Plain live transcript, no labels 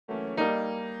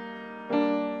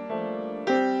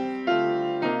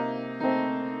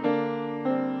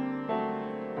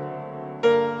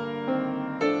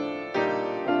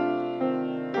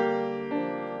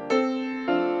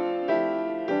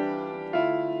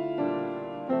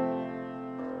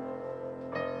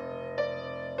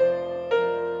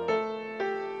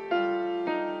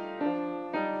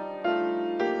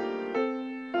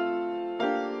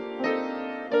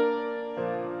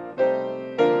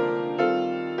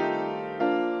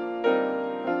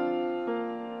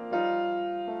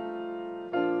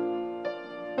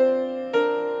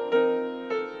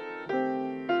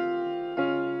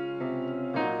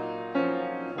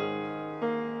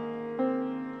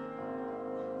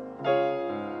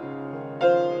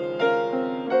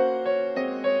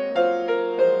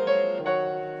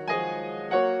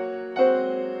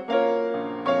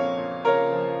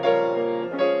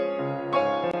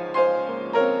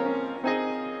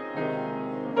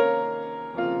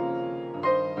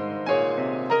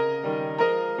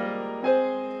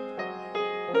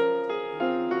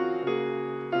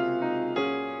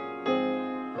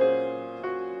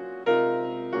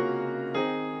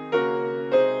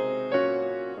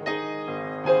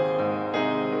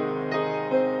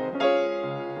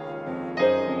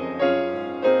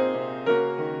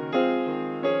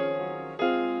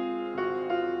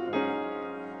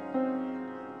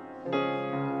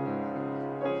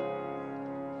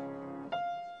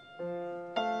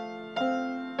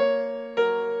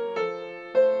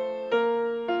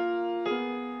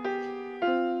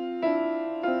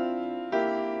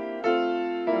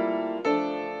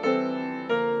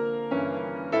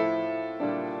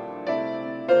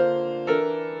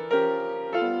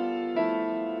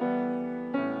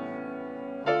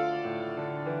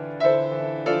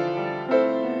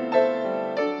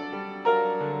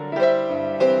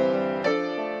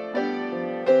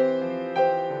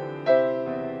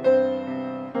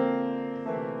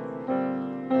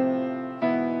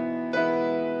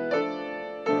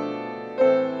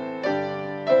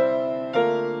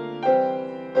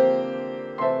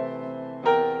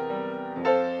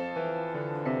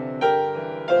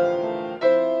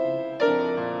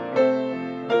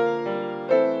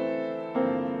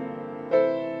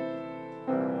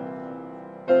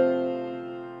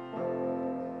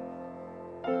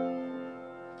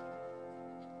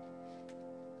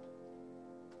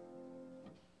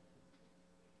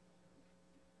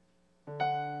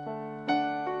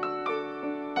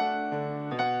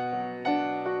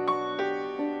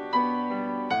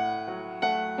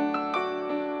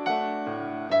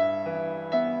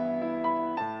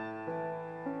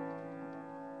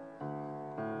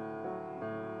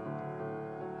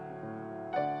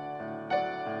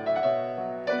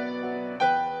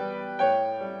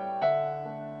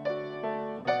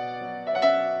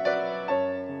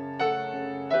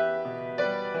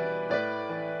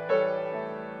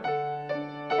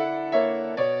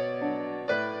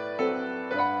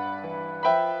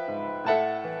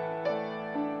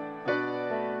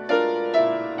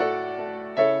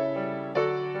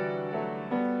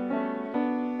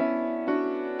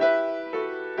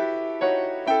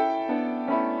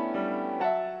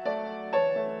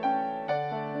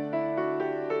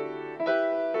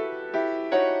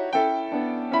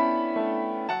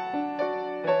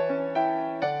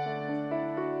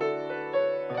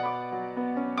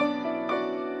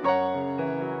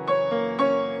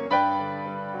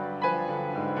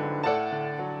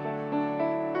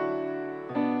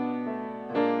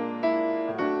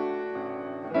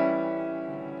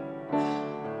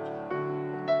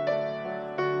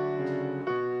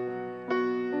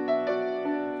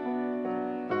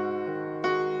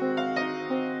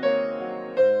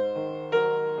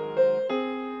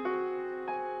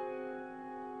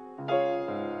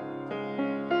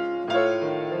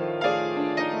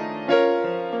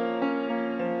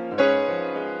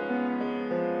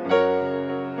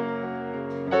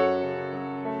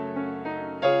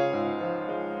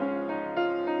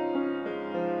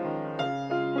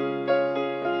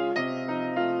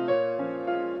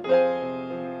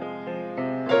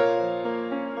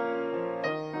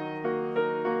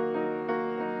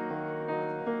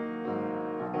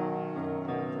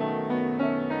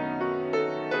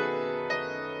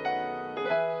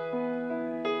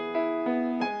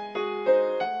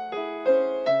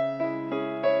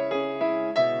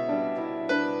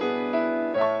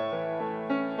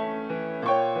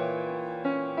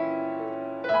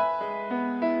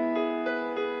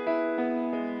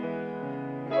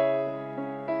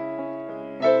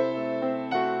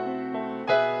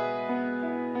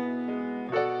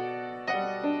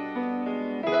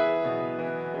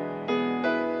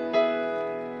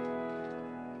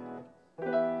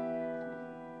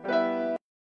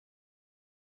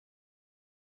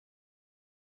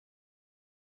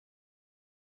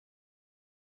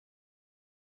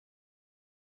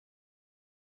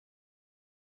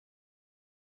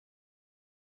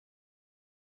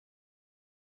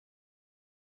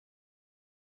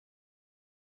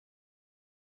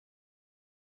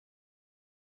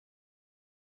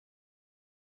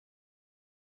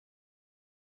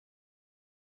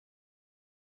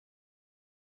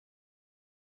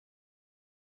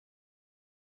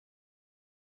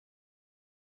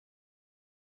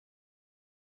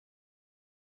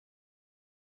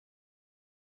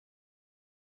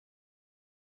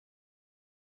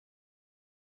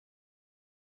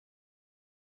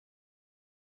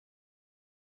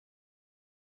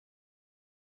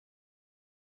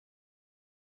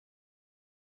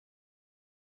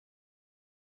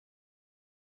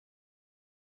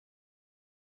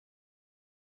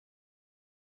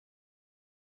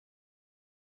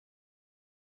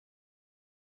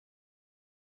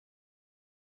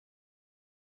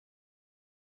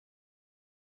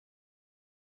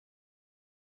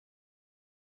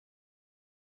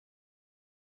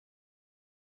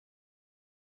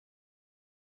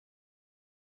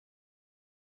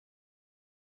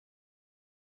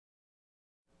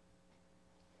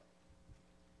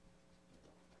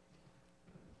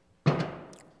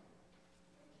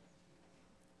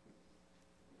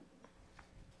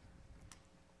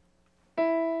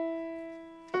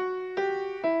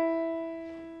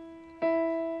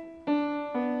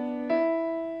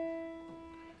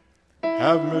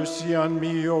Have mercy on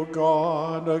me, O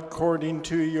God, according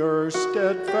to your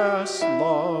steadfast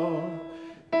love.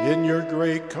 In your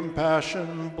great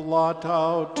compassion, blot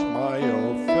out my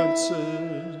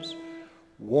offenses.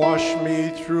 Wash me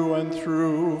through and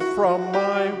through from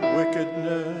my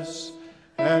wickedness,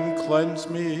 and cleanse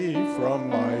me from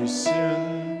my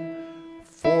sin.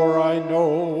 For I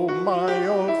know my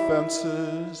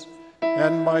offenses,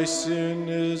 and my sin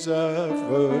is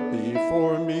ever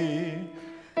before me.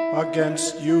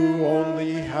 Against you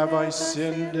only have I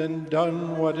sinned and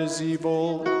done what is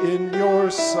evil in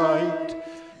your sight.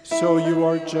 So you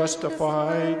are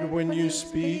justified when you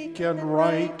speak and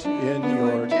right in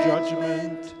your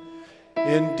judgment.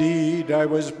 Indeed, I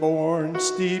was born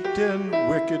steeped in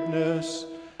wickedness,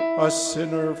 a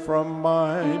sinner from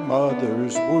my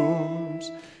mother's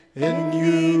wombs. In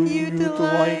you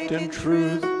delight in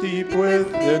truth deep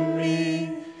within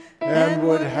me, and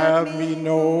would have me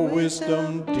know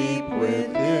wisdom deep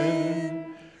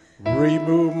within.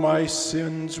 Remove my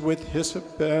sins with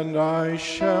hyssop, and I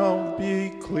shall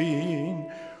be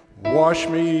clean. Wash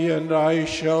me, and I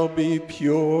shall be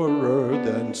purer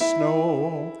than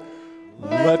snow.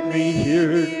 Let me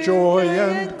hear joy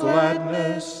and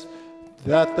gladness,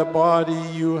 that the body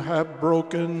you have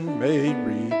broken may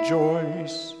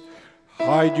rejoice.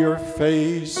 Hide your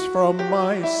face from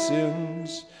my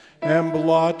sins, and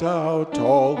blot out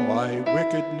all my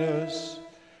wickedness.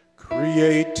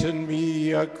 Create in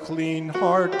me a clean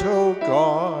heart, O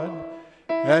God,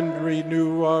 and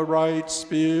renew a right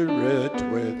spirit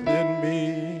within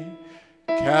me.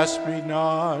 Cast me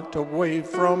not away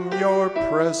from your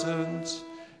presence,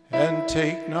 and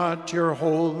take not your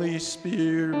Holy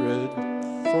Spirit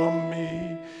from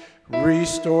me.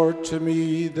 Restore to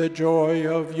me the joy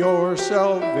of your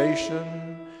salvation,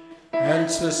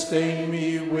 and sustain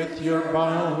me with your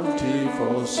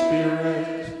bountiful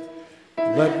Spirit.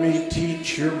 Let me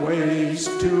teach your ways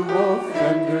to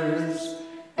offenders,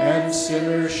 and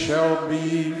sinners shall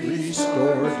be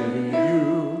restored in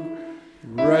you.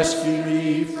 Rescue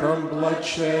me from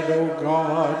bloodshed, O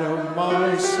God of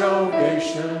my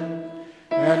salvation,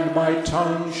 and my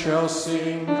tongue shall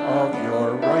sing of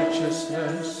your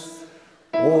righteousness.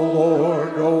 O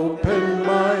Lord, open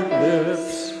my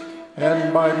lips,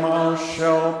 and my mouth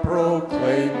shall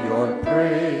proclaim your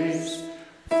praise.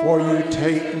 For you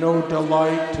take no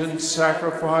delight in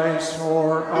sacrifice,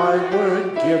 or I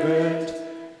would give it.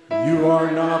 You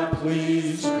are not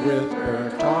pleased with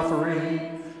burnt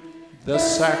offering. The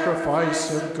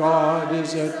sacrifice of God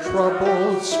is a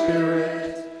troubled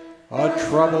spirit. A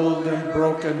troubled and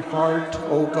broken heart,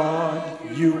 O God,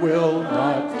 you will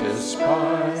not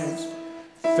despise.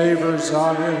 Favor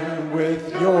Zion with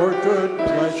your good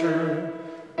pleasure.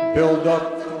 Build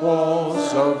up the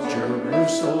walls of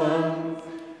Jerusalem.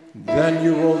 Then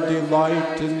you will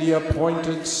delight in the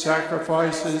appointed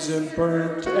sacrifices and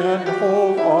burnt and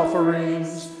whole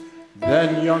offerings.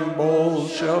 Then young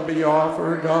bulls shall be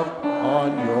offered up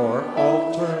on your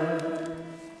altar.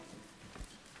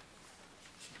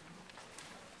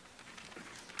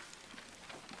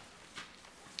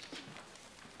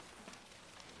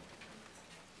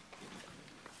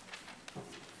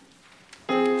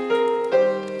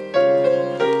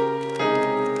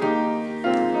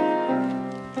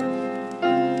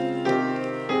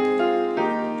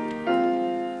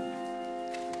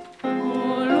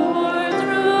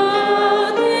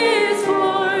 These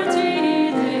 40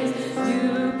 days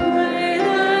you prayed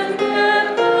and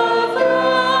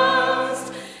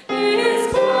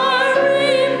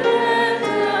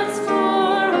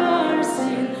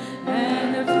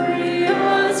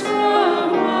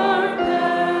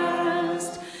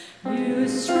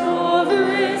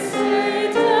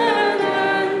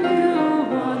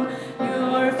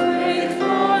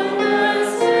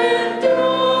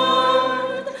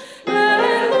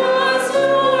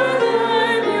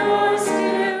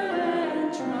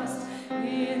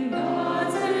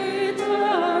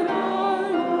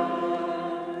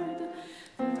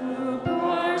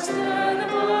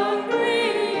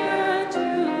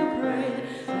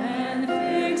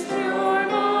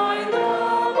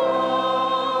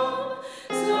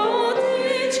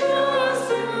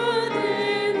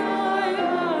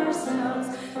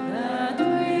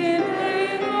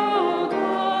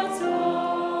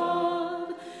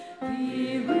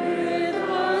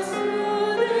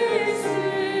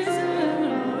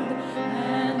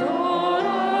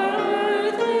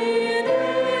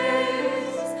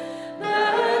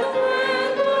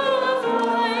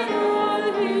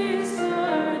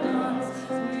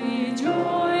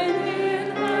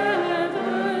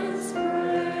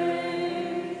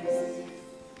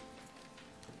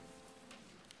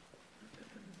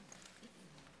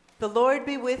Lord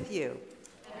be with you.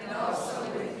 And also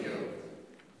with you.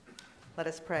 Let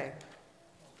us pray.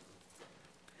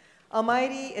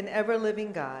 Almighty and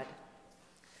ever-living God,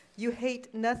 you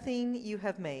hate nothing you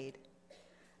have made,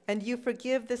 and you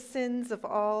forgive the sins of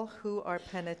all who are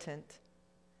penitent.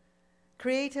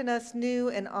 Create in us new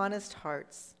and honest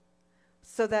hearts,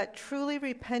 so that truly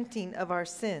repenting of our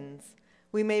sins,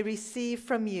 we may receive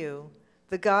from you,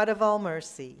 the God of all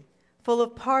mercy, full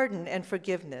of pardon and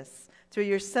forgiveness, through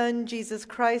your Son, Jesus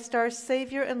Christ, our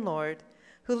Savior and Lord,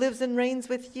 who lives and reigns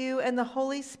with you and the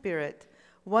Holy Spirit,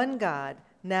 one God,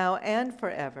 now and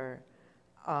forever.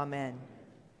 Amen.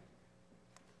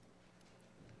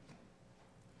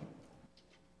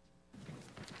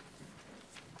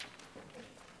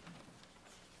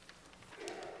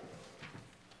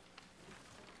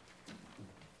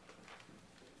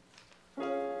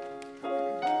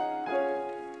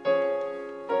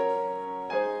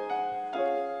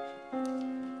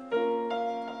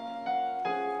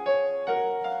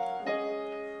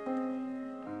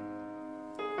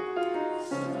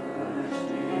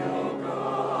 Search me, O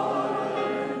God.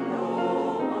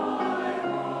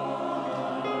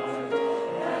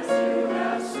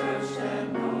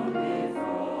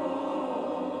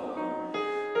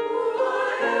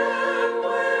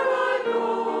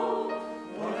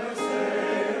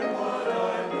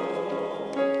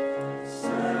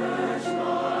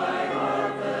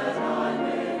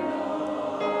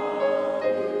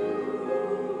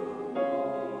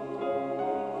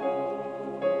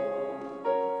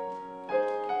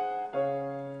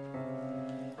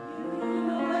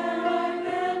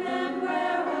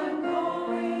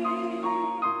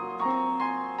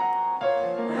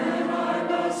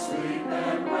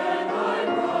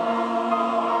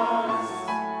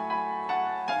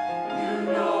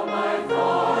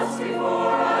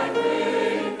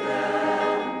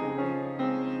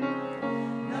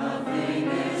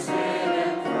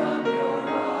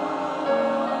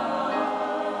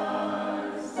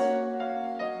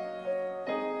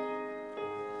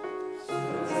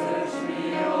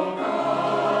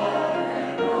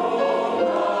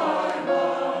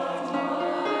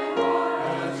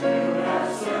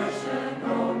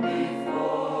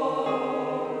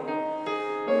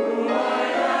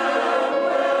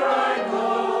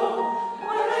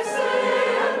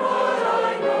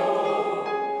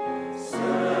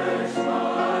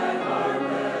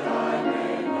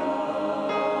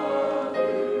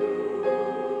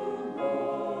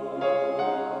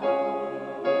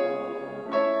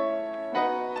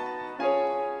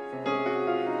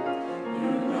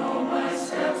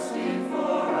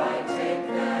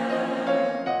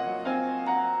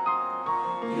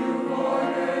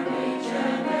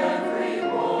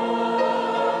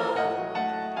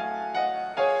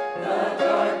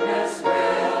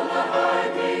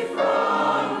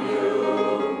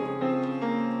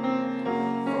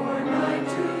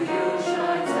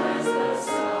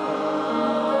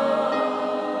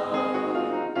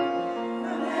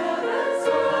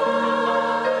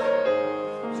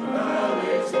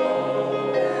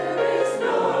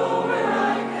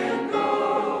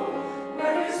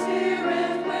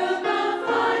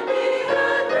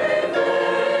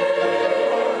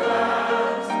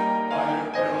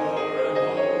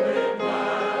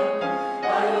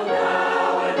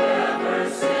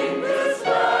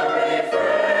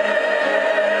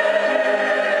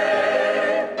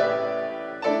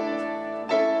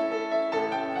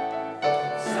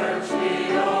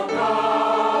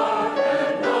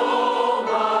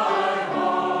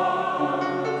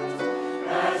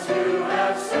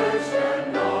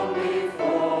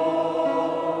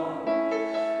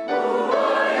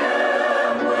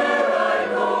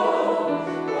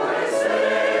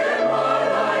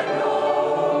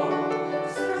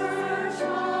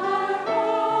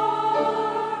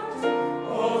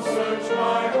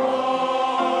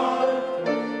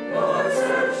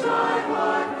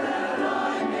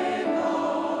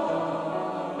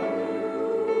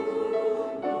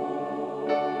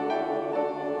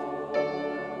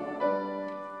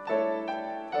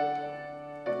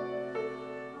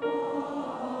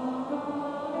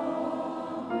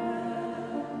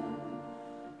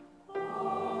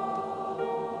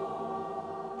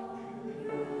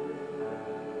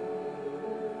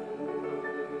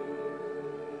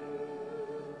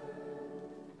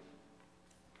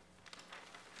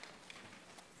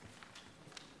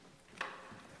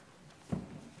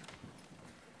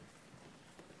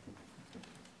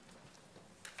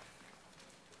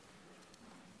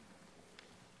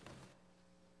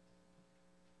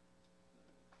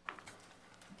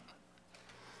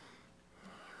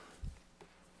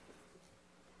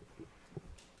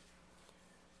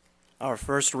 Our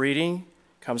first reading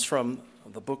comes from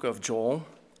the book of Joel,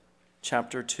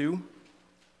 chapter 2.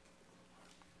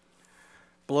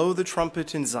 Blow the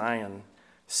trumpet in Zion,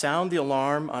 sound the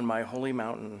alarm on my holy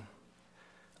mountain.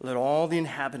 Let all the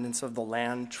inhabitants of the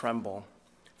land tremble,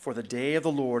 for the day of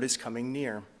the Lord is coming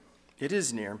near. It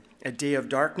is near, a day of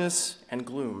darkness and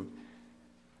gloom,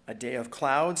 a day of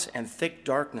clouds and thick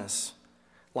darkness.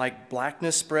 Like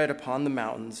blackness spread upon the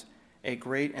mountains, a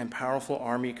great and powerful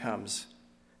army comes.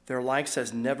 Their likes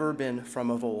has never been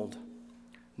from of old,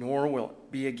 nor will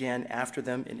be again after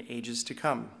them in ages to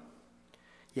come.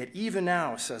 Yet even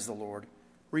now, says the Lord,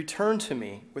 return to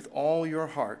me with all your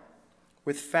heart,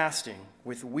 with fasting,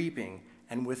 with weeping,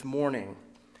 and with mourning.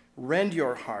 Rend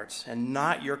your hearts and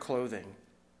not your clothing.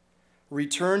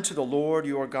 Return to the Lord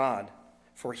your God,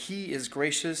 for he is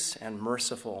gracious and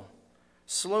merciful,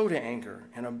 slow to anger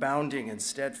and abounding in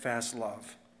steadfast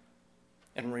love,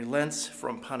 and relents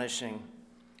from punishing.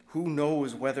 Who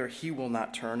knows whether he will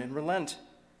not turn and relent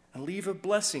and leave a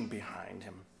blessing behind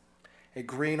him, a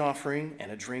grain offering and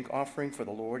a drink offering for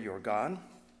the Lord your God?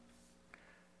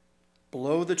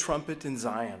 Blow the trumpet in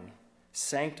Zion,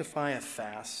 sanctify a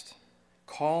fast,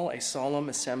 call a solemn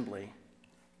assembly,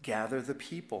 gather the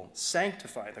people,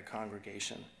 sanctify the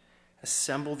congregation,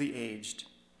 assemble the aged,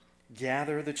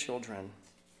 gather the children,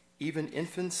 even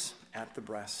infants at the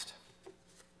breast.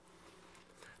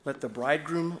 Let the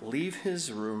bridegroom leave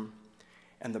his room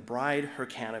and the bride her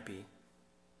canopy.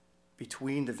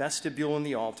 Between the vestibule and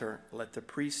the altar, let the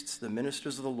priests, the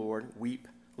ministers of the Lord, weep.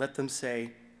 Let them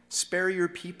say, spare your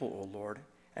people, O Lord,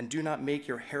 and do not make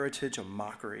your heritage a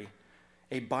mockery,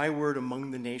 a byword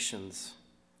among the nations.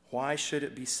 Why should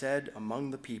it be said among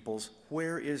the peoples,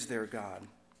 where is their God?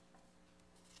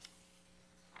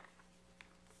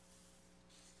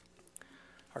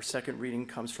 Our second reading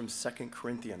comes from 2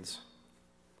 Corinthians,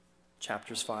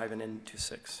 chapters 5 and into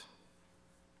 6.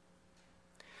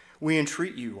 We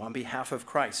entreat you on behalf of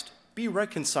Christ, be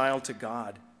reconciled to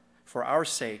God. For our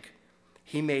sake,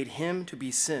 he made him to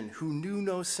be sin who knew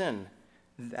no sin,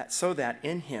 so that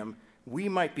in him we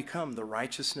might become the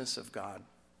righteousness of God.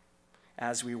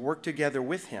 As we work together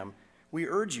with him, we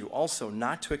urge you also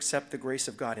not to accept the grace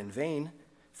of God in vain,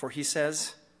 for he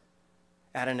says,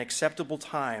 at an acceptable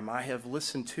time I have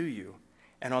listened to you,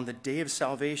 and on the day of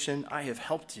salvation I have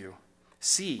helped you.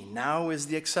 See, now is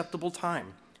the acceptable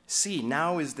time. See,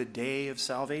 now is the day of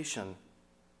salvation.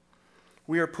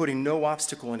 We are putting no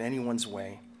obstacle in anyone's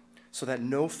way, so that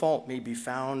no fault may be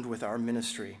found with our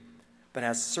ministry. But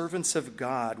as servants of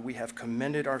God, we have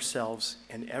commended ourselves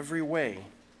in every way,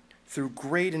 through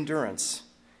great endurance,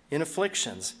 in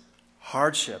afflictions,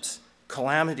 hardships,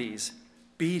 calamities,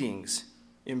 beatings,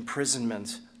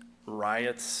 imprisonment,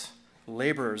 riots,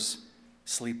 labors,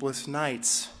 sleepless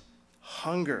nights,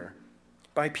 hunger,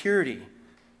 by purity,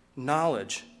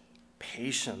 knowledge,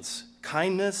 patience,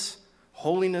 kindness,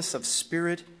 holiness of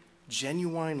spirit,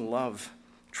 genuine love,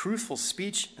 truthful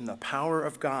speech, and the power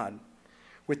of God,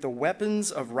 with the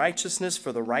weapons of righteousness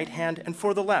for the right hand and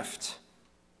for the left,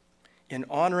 in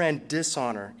honor and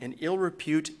dishonor, in ill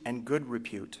repute and good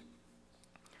repute.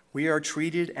 We are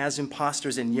treated as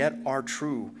impostors and yet are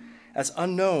true, as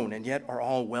unknown and yet are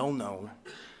all well known,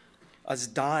 as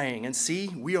dying and see,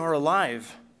 we are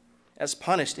alive, as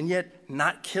punished and yet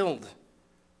not killed,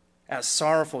 as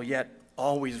sorrowful yet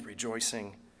always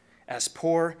rejoicing, as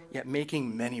poor yet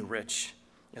making many rich,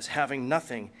 as having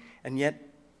nothing and yet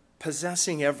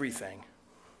possessing everything.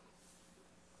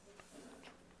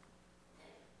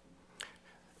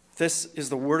 This is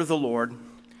the word of the Lord.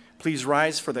 Please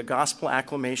rise for the gospel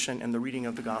acclamation and the reading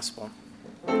of the gospel.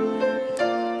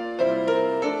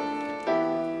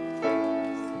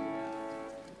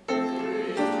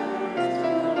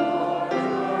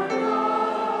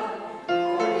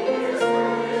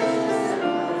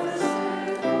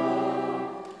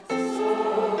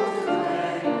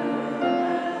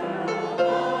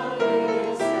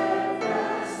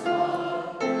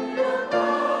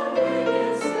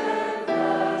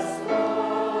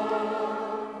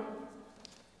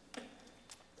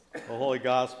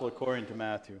 Gospel according to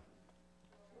Matthew.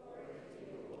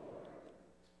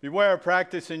 Beware of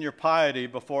practicing your piety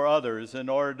before others in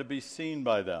order to be seen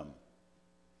by them,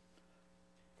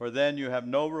 for then you have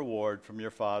no reward from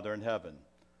your Father in heaven.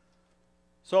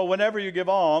 So whenever you give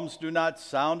alms, do not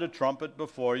sound a trumpet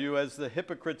before you as the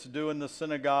hypocrites do in the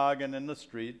synagogue and in the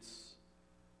streets,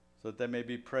 so that they may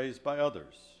be praised by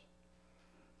others.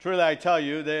 Truly I tell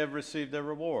you, they have received their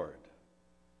reward.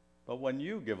 But when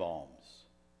you give alms,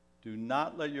 do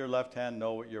not let your left hand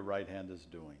know what your right hand is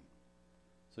doing,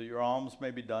 so your alms may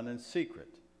be done in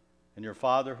secret, and your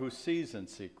Father who sees in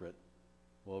secret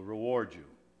will reward you.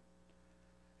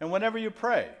 And whenever you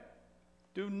pray,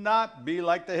 do not be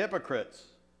like the hypocrites.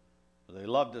 For they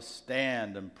love to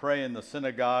stand and pray in the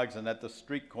synagogues and at the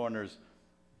street corners,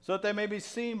 so that they may be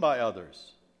seen by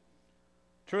others.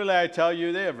 Truly I tell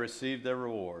you, they have received their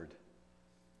reward.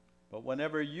 But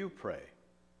whenever you pray,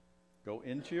 go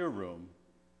into your room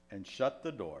and shut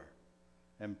the door,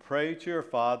 and pray to your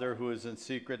Father who is in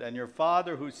secret, and your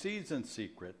Father who sees in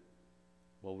secret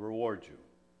will reward you.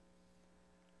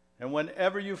 And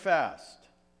whenever you fast,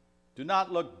 do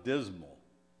not look dismal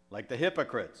like the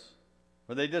hypocrites,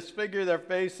 for they disfigure their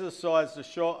faces so as to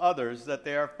show others that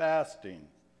they are fasting.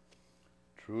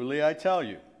 Truly I tell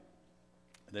you,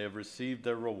 they have received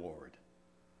their reward.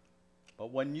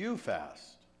 But when you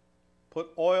fast, put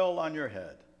oil on your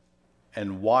head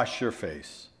and wash your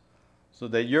face, so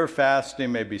that your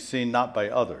fasting may be seen not by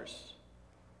others,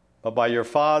 but by your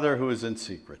Father who is in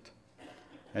secret.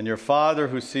 And your Father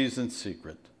who sees in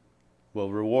secret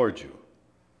will reward you.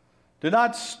 Do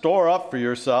not store up for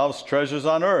yourselves treasures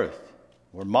on earth,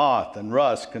 where moth and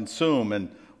rust consume, and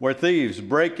where thieves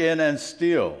break in and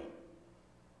steal.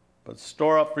 But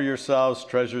store up for yourselves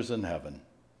treasures in heaven,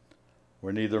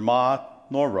 where neither moth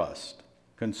nor rust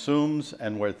consumes,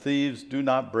 and where thieves do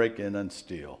not break in and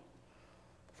steal.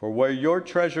 For where your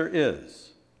treasure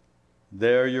is,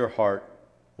 there your heart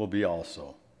will be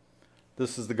also.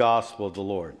 This is the gospel of the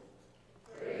Lord.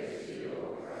 Praise to you,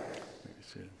 O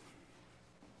Christ.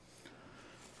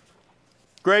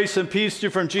 Grace and peace to you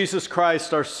from Jesus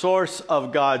Christ, our source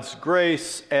of God's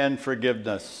grace and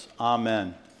forgiveness.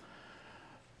 Amen.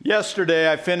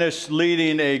 Yesterday, I finished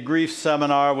leading a grief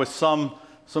seminar with some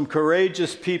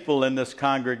courageous people in this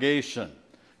congregation.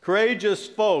 Courageous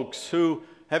folks who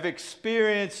have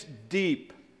experienced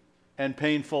deep and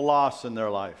painful loss in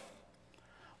their life.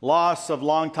 Loss of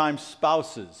longtime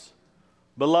spouses,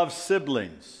 beloved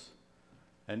siblings,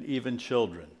 and even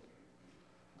children.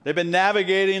 They've been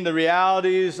navigating the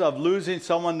realities of losing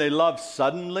someone they love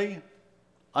suddenly,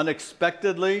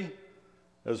 unexpectedly,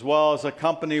 as well as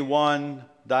accompany one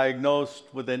diagnosed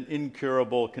with an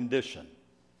incurable condition.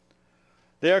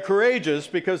 They are courageous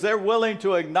because they're willing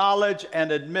to acknowledge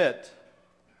and admit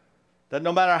that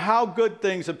no matter how good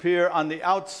things appear on the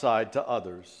outside to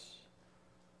others,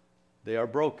 they are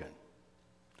broken.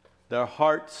 Their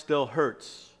heart still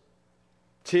hurts.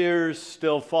 Tears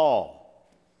still fall.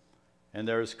 And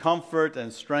there is comfort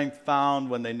and strength found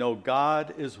when they know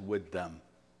God is with them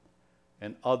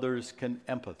and others can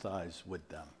empathize with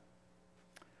them.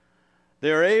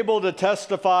 They are able to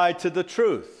testify to the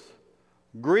truth.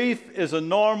 Grief is a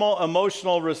normal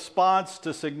emotional response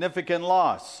to significant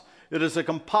loss. It is a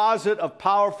composite of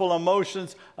powerful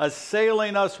emotions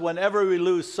assailing us whenever we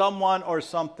lose someone or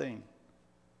something.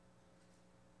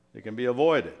 It can be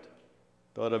avoided,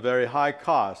 though at a very high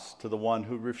cost to the one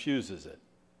who refuses it.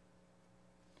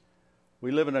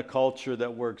 We live in a culture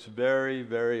that works very,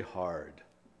 very hard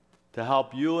to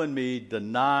help you and me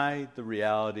deny the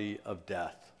reality of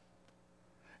death.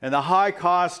 And the high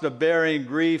cost of bearing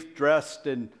grief dressed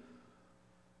in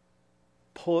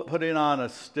putting on a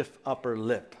stiff upper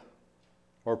lip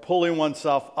or pulling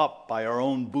oneself up by our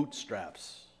own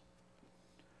bootstraps.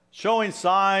 Showing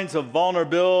signs of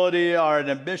vulnerability are an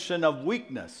admission of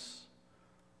weakness,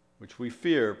 which we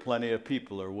fear plenty of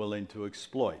people are willing to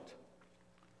exploit.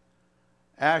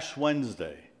 Ash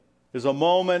Wednesday is a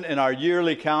moment in our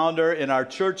yearly calendar, in our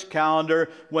church calendar,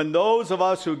 when those of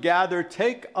us who gather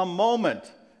take a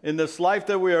moment in this life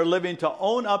that we are living to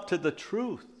own up to the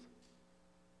truth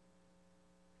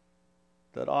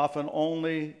that often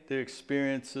only the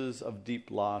experiences of deep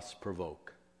loss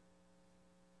provoke.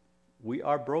 We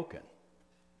are broken.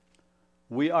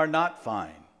 We are not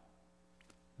fine.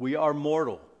 We are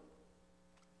mortal.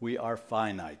 We are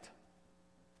finite.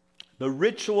 The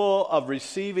ritual of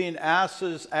receiving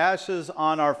ashes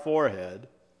on our forehead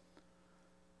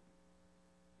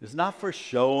is not for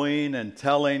showing and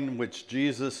telling, which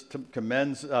Jesus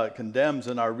condemns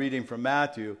in our reading from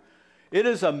Matthew. It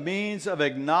is a means of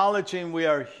acknowledging we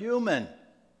are human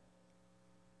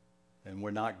and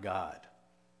we're not God.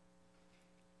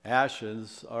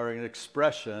 Ashes are an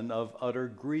expression of utter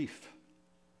grief,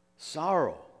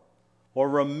 sorrow, or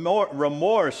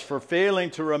remorse for failing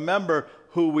to remember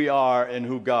who we are and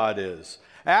who God is.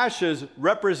 Ashes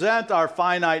represent our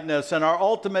finiteness and our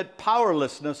ultimate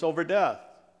powerlessness over death.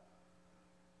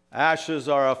 Ashes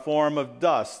are a form of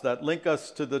dust that link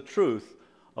us to the truth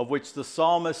of which the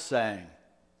psalmist sang,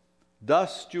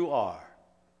 "Dust you are,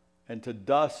 and to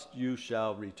dust you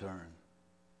shall return."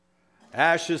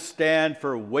 Ashes stand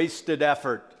for wasted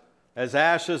effort, as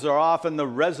ashes are often the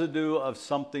residue of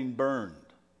something burned.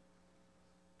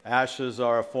 Ashes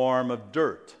are a form of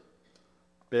dirt,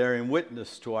 bearing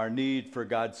witness to our need for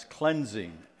God's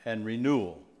cleansing and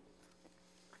renewal.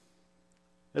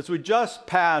 As we just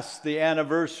passed the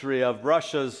anniversary of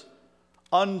Russia's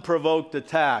unprovoked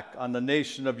attack on the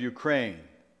nation of Ukraine,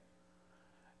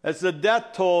 as the death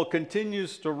toll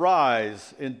continues to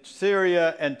rise in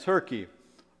Syria and Turkey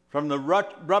from the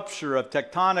rupture of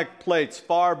tectonic plates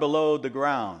far below the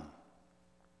ground,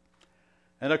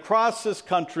 and across this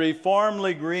country,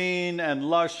 formerly green and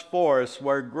lush forests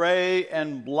were gray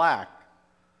and black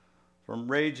from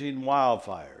raging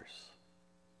wildfires.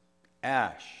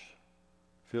 Ash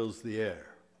fills the air.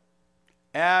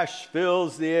 Ash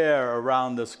fills the air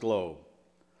around this globe.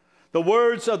 The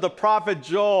words of the prophet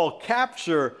Joel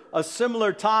capture a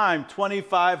similar time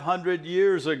 2,500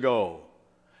 years ago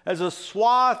as a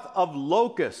swath of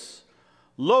locusts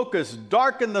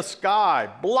darken the sky,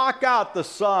 block out the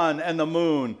sun and the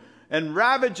moon, and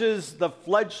ravages the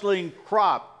fledgling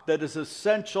crop that is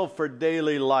essential for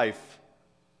daily life.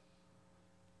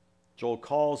 Joel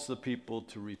calls the people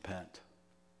to repent,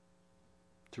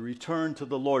 to return to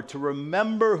the Lord, to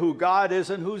remember who God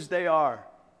is and whose they are.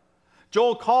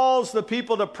 Joel calls the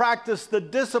people to practice the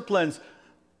disciplines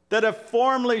that have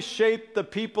formerly shaped the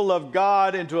people of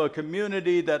God into a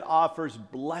community that offers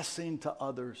blessing to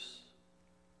others,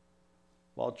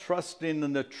 while trusting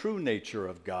in the true nature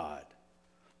of God,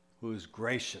 who is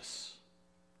gracious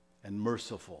and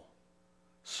merciful,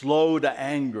 slow to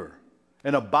anger,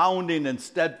 and abounding in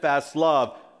steadfast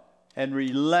love, and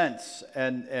relents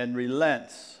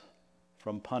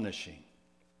from punishing.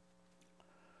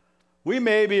 We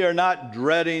maybe are not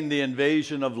dreading the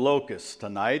invasion of locusts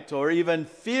tonight, or even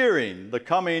fearing the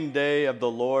coming day of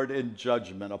the Lord in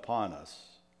judgment upon us.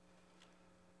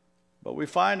 But we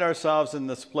find ourselves in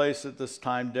this place at this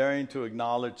time daring to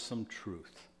acknowledge some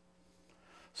truth.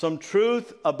 Some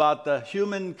truth about the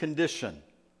human condition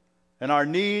and our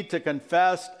need to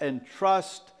confess and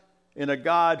trust in a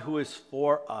God who is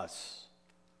for us,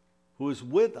 who is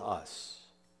with us,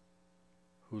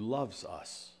 who loves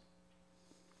us.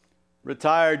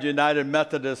 Retired United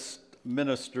Methodist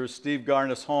minister Steve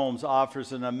Garnaas Holmes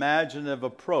offers an imaginative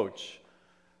approach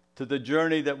to the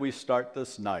journey that we start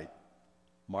this night,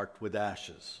 marked with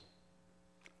ashes.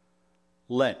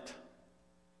 Lent.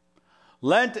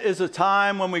 Lent is a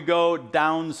time when we go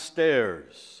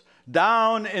downstairs,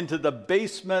 down into the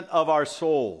basement of our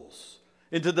souls,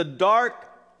 into the dark,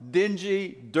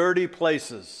 dingy, dirty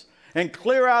places, and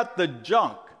clear out the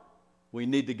junk we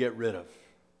need to get rid of.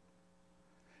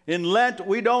 In Lent,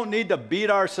 we don't need to beat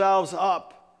ourselves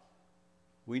up.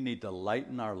 We need to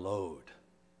lighten our load.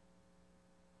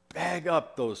 Bag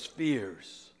up those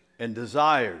fears and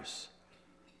desires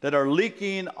that are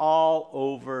leaking all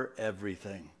over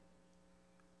everything.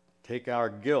 Take our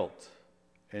guilt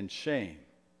and shame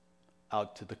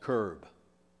out to the curb.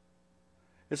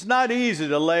 It's not easy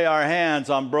to lay our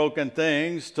hands on broken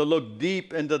things, to look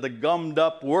deep into the gummed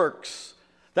up works.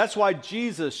 That's why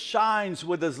Jesus shines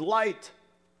with his light.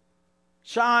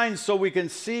 Shines so we can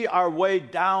see our way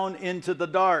down into the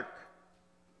dark.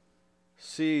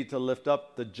 See to lift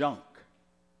up the junk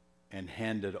and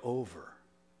hand it over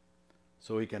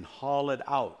so he can haul it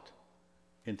out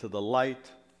into the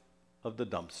light of the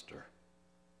dumpster.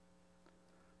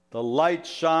 The light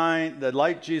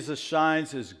Jesus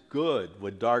shines is good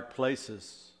with dark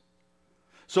places.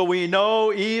 So we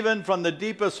know even from the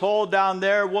deepest hole down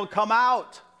there we'll come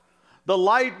out. The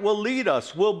light will lead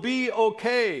us. We'll be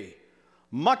okay.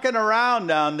 Mucking around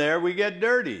down there, we get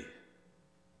dirty.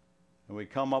 And we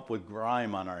come up with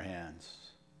grime on our hands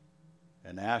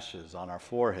and ashes on our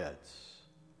foreheads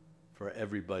for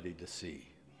everybody to see.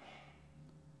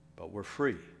 But we're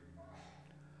free.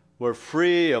 We're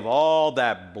free of all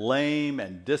that blame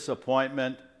and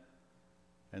disappointment,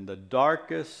 and the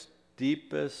darkest,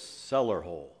 deepest cellar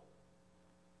hole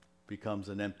becomes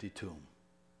an empty tomb.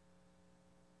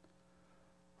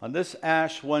 On this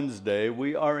Ash Wednesday,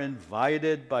 we are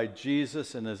invited by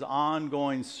Jesus in his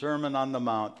ongoing Sermon on the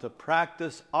Mount to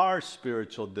practice our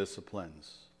spiritual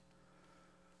disciplines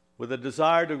with a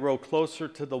desire to grow closer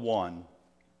to the one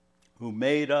who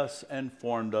made us and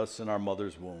formed us in our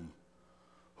mother's womb,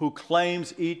 who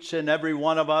claims each and every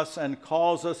one of us and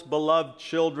calls us beloved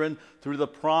children through the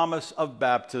promise of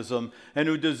baptism, and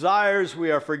who desires we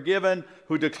are forgiven,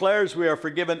 who declares we are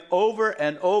forgiven over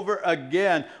and over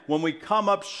again when we come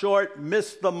up short,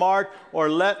 miss the mark, or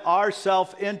let our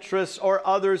self-interests or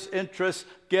others' interests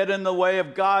get in the way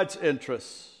of God's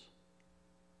interests.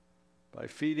 By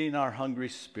feeding our hungry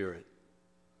spirit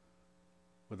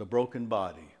with a broken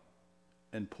body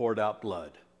and poured out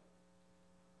blood.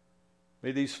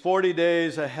 May these 40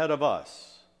 days ahead of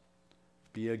us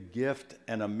be a gift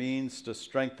and a means to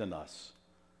strengthen us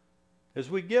as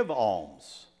we give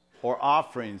alms or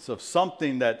offerings of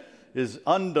something that is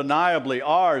undeniably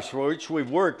ours, for which we've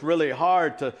worked really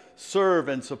hard to serve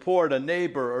and support a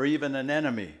neighbor or even an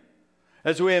enemy,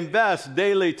 as we invest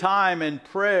daily time in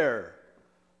prayer,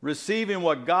 receiving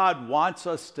what God wants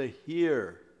us to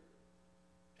hear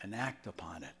and act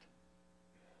upon it,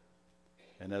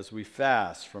 and as we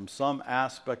fast from some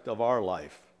aspect of our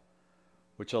life,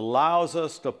 which allows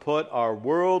us to put our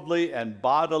worldly and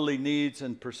bodily needs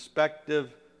in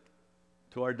perspective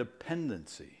to our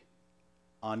dependency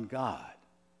on God.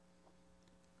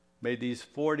 May these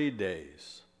 40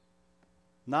 days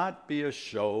not be a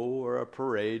show or a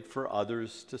parade for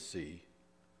others to see,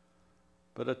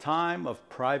 but a time of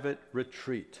private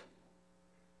retreat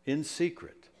in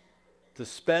secret, to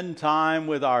spend time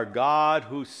with our God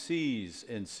who sees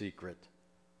in secret.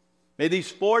 May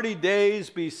these 40 days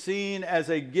be seen as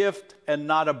a gift and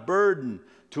not a burden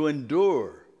to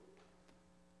endure,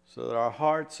 so that our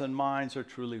hearts and minds are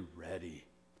truly ready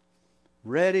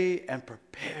and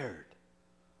prepared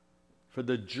for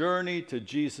the journey to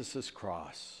Jesus'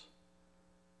 cross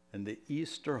and the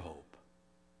Easter hope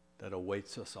that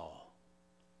awaits us all.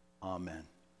 Amen.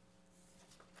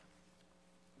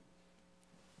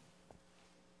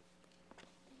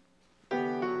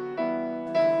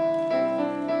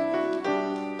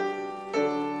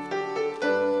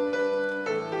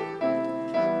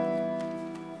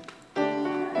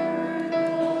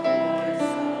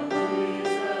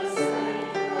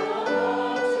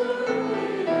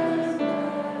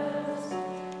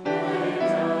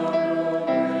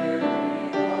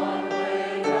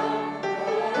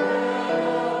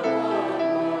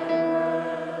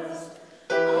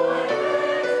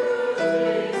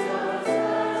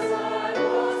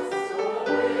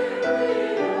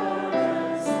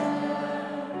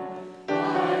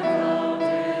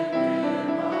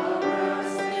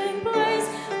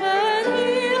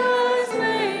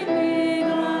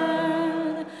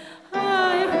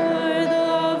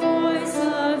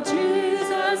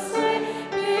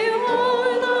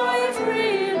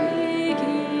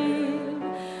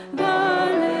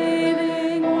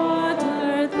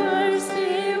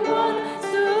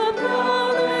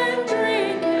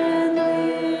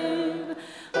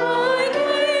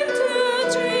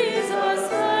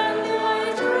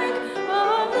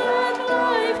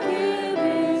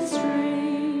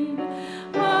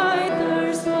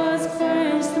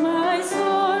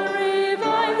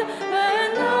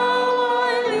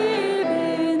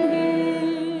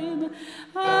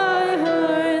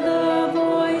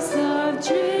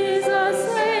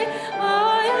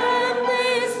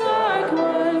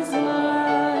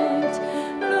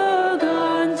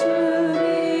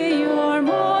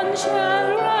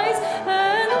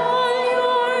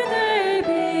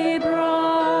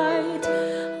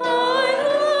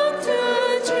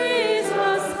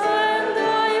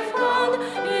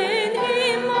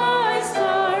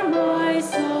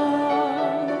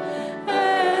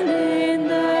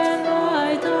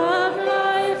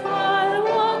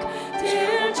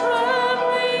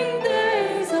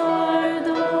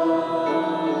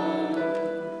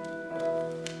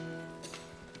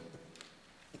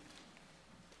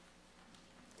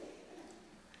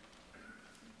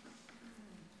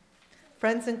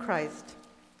 Friends in Christ,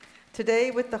 today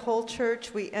with the whole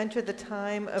church we enter the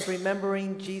time of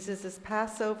remembering Jesus'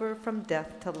 Passover from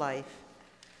death to life,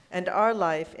 and our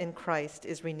life in Christ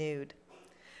is renewed.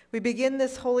 We begin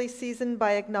this holy season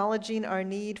by acknowledging our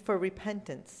need for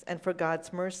repentance and for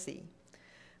God's mercy.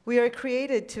 We are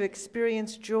created to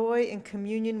experience joy in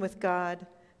communion with God,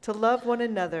 to love one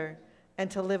another,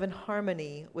 and to live in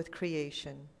harmony with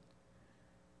creation.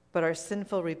 But our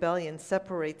sinful rebellion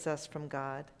separates us from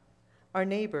God, our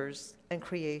neighbors, and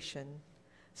creation,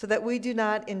 so that we do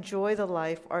not enjoy the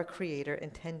life our Creator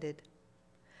intended.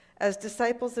 As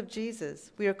disciples of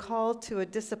Jesus, we are called to a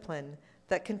discipline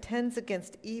that contends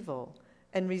against evil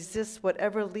and resists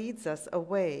whatever leads us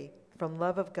away from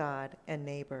love of God and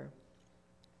neighbor.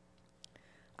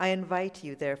 I invite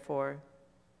you, therefore,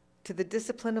 to the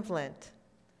discipline of Lent,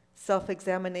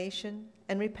 self-examination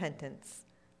and repentance,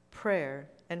 prayer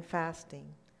and fasting,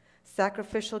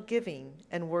 sacrificial giving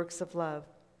and works of love,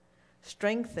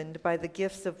 strengthened by the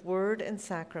gifts of word and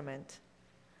sacrament.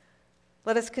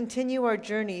 Let us continue our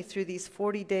journey through these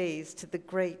 40 days to the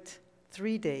great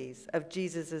 3 days of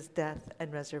Jesus' death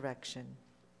and resurrection.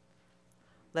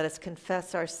 Let us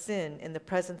confess our sin in the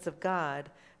presence of God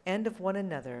and of one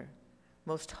another,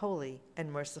 most holy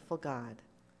and merciful God.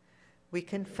 We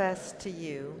confess to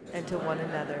you and to one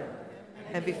another,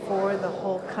 and before the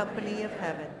whole company of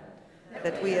heaven,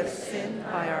 that we have sinned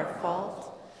by our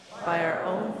fault, by our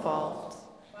own fault,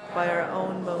 by our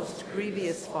own most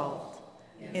grievous fault,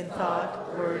 in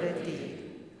thought, word, and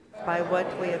deed, by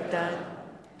what we have done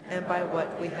and by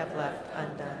what we have left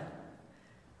undone.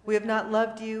 We have not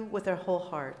loved you with our whole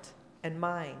heart and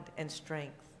mind and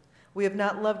strength. We have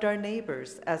not loved our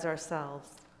neighbors as ourselves.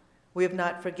 We have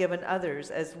not forgiven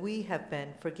others as we have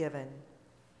been forgiven.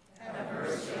 Have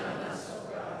mercy on us,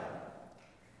 O God.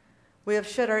 We have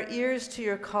shut our ears to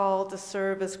your call to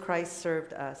serve as Christ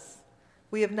served us.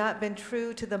 We have not been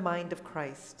true to the mind of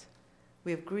Christ.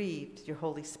 We have grieved your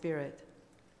Holy Spirit.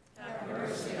 Have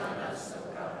mercy on us,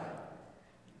 O God.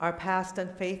 Our past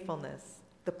unfaithfulness,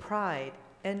 the pride,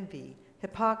 envy,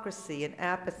 hypocrisy, and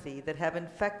apathy that have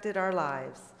infected our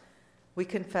lives, we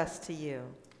confess to you.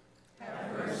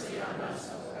 Have mercy on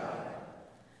us, O God.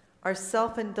 Our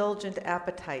self-indulgent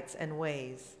appetites and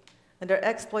ways, and our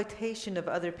exploitation of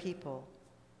other people,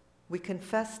 we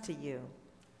confess to you.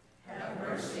 Have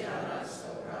mercy on us,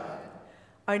 O God.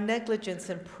 Our negligence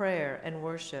in prayer and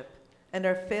worship, and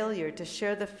our failure to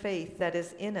share the faith that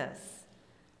is in us,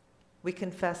 we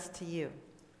confess to you.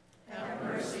 Have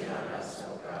mercy on us,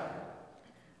 O God.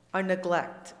 Our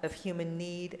neglect of human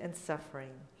need and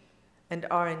suffering, and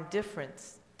our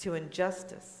indifference to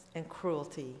injustice and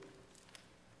cruelty,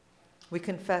 we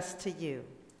confess to you.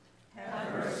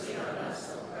 Have mercy on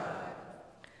us, O God.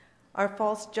 Our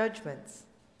false judgments,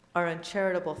 our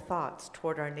uncharitable thoughts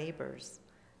toward our neighbors,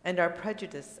 and our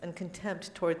prejudice and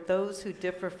contempt toward those who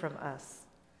differ from us,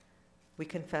 we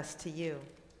confess to you.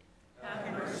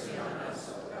 Have mercy on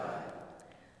us, O God.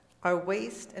 Our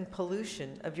waste and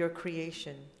pollution of your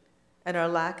creation, and our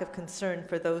lack of concern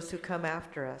for those who come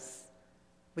after us,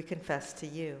 we confess to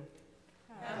you.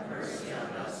 Have mercy on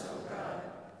us, O God.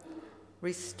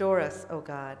 Restore us, O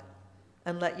God,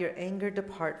 and let your anger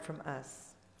depart from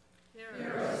us.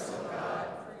 Hear us, O God,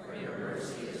 for your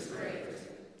mercy is great.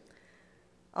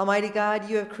 Almighty God,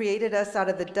 you have created us out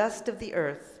of the dust of the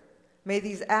earth. May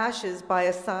these ashes be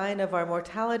a sign of our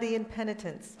mortality and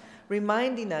penitence,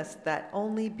 reminding us that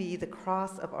only by the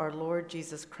cross of our Lord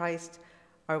Jesus Christ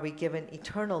are we given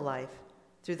eternal life,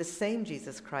 through the same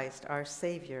Jesus Christ, our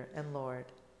Savior and Lord.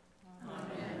 Amen.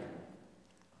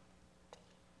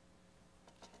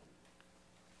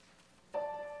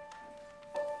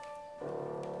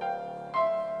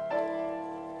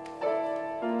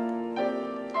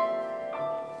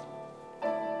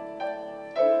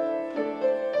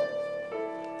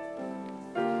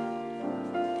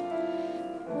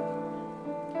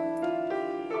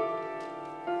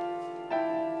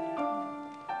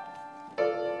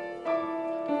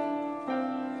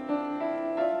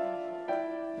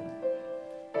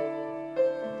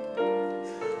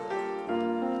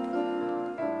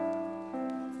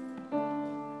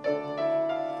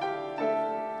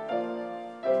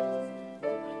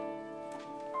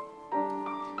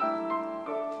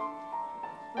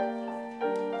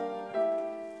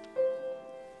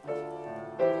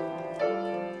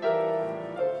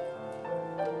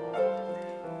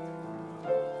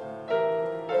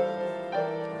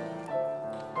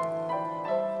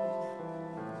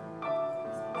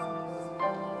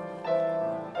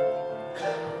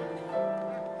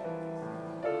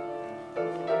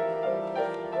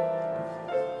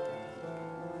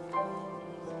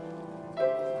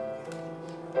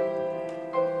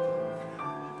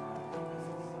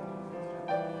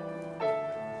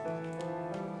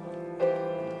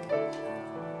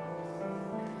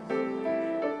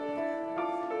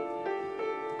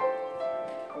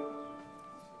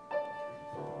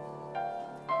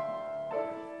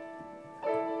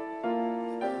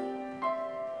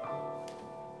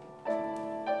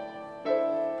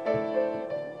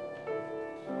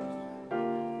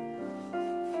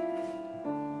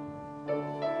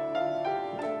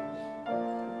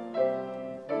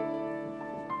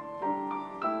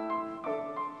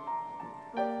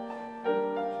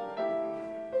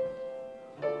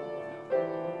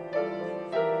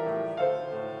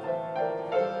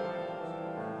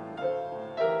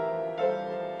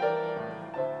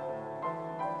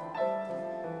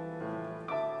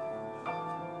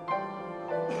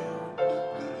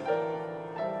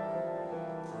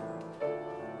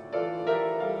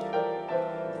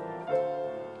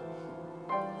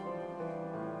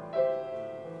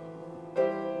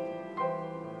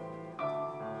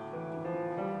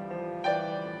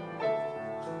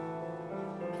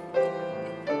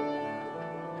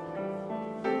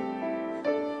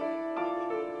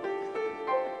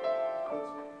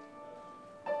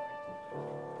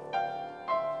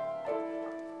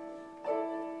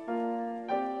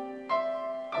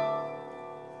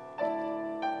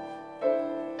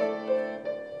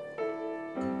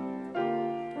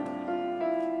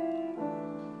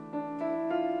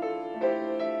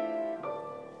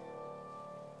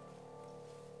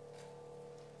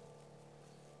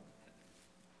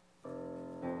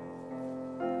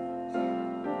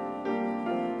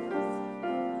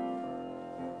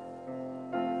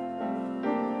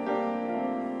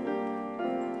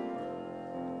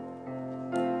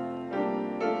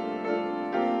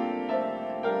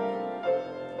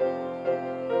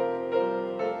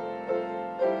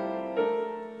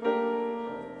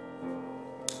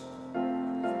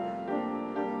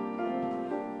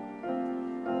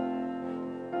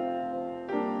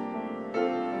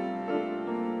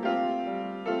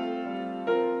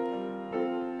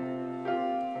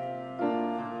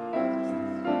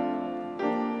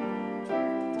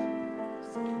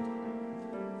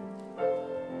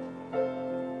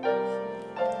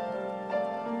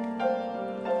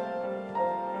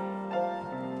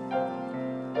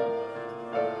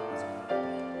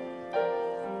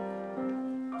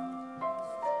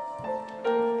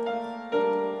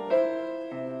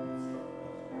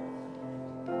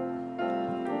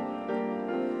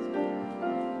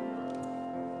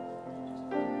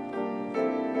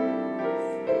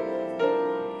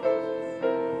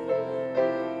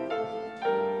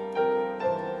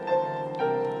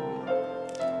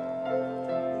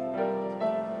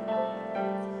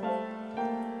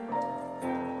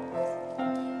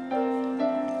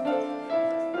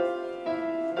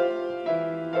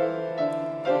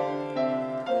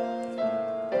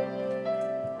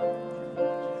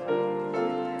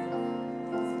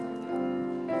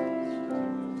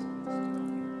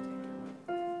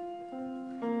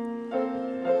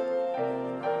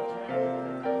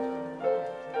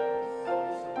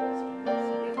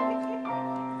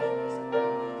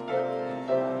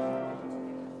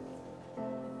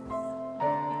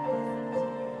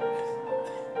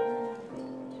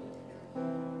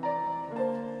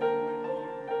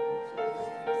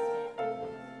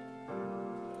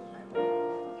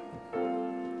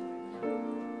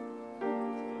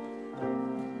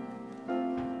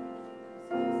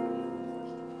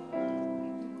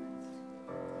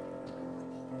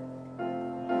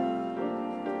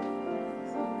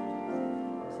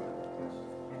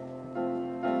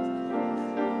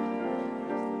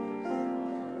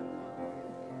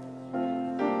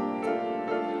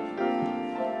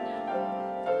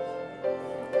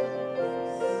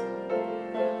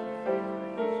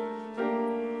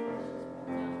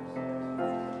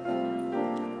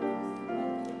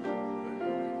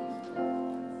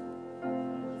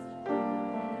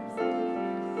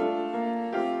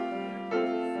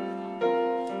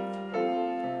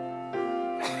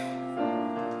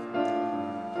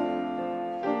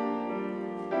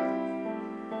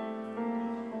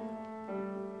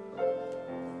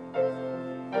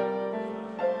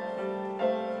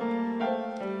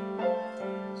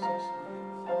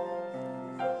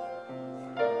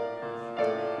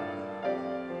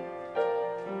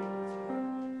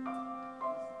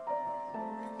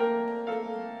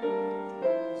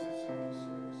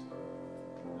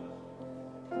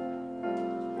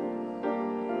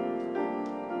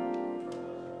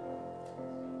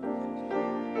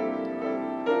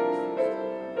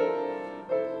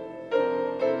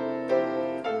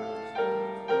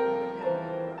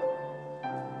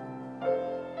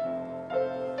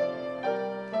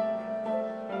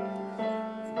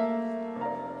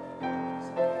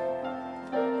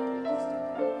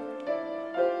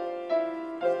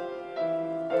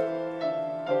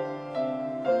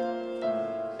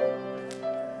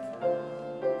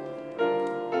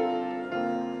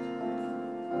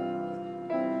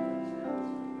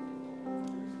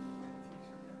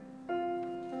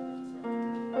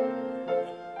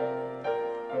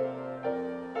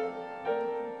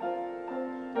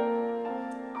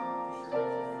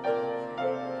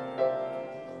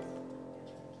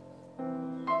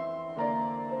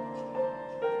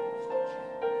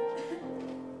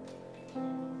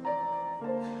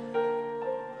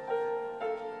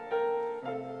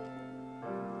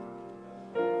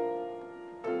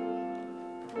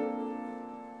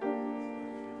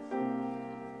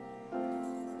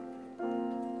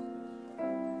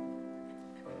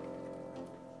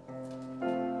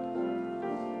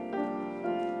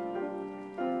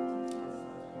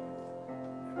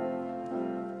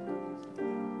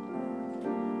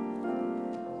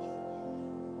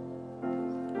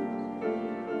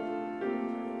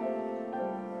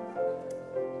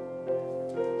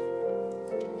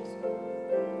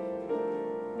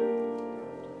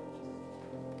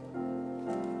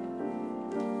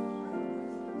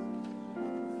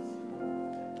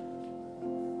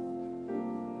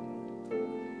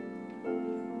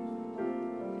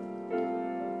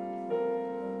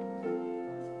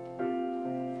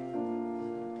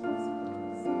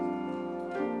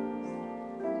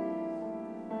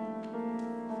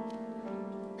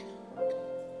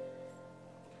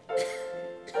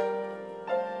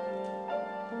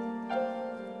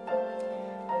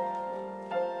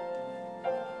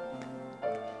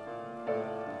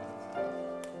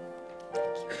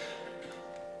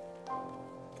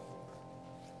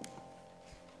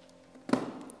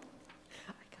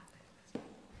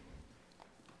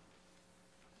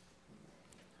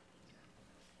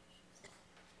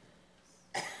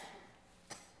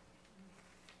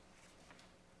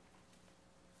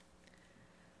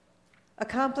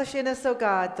 Accomplish in us, O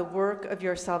God, the work of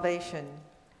your salvation.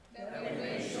 That we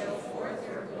may show forth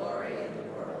your glory in the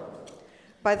world.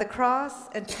 By the cross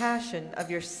and passion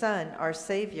of your Son, our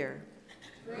Savior.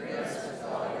 Bring us with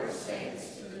all your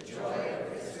saints to the joy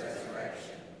of his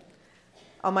resurrection.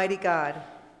 Almighty God,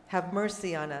 have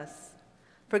mercy on us.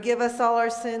 Forgive us all our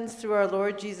sins through our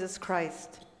Lord Jesus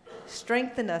Christ.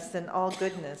 Strengthen us in all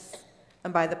goodness,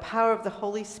 and by the power of the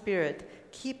Holy Spirit,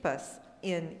 keep us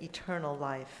in eternal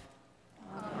life.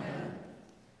 Amen.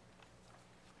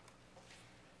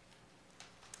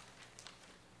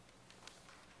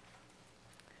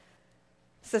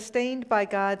 Sustained by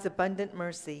God's abundant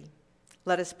mercy,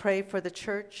 let us pray for the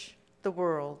church, the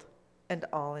world, and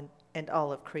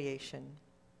all of creation.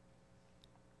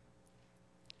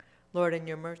 Lord, in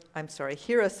your mercy,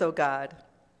 hear us, O God.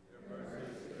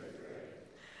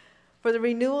 For the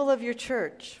renewal of your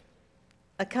church,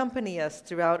 accompany us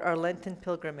throughout our Lenten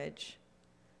pilgrimage.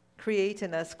 Create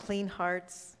in us clean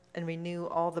hearts and renew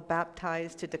all the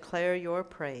baptized to declare your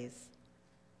praise.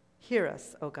 Hear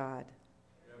us, O God.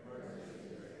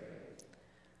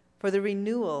 For the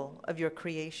renewal of your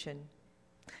creation,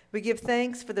 we give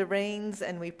thanks for the rains,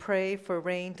 and we pray for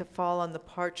rain to fall on the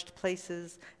parched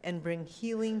places and bring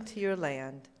healing to your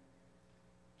land.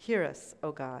 Hear us,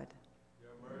 O God.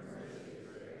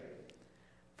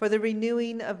 For the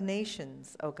renewing of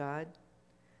nations, O God,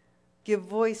 give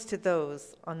voice to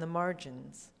those on the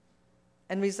margins,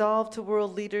 and resolve to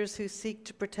world leaders who seek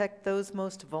to protect those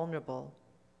most vulnerable.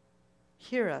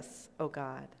 Hear us, O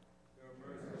God.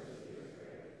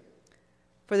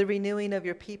 For the renewing of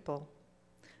your people,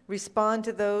 respond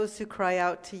to those who cry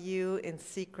out to you in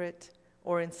secret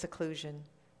or in seclusion.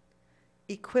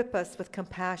 Equip us with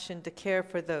compassion to care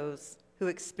for those who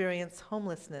experience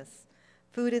homelessness,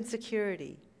 food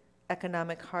insecurity,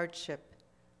 economic hardship,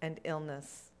 and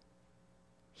illness.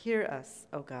 Hear us,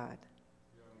 O God.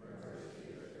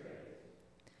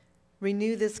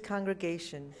 Renew this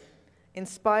congregation.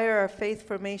 Inspire our faith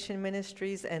formation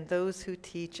ministries and those who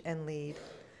teach and lead.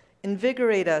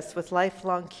 Invigorate us with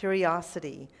lifelong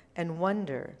curiosity and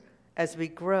wonder as we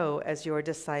grow as your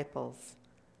disciples.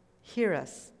 Hear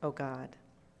us, O God.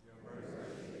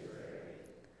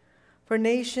 For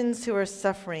nations who are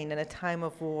suffering in a time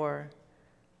of war,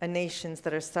 and nations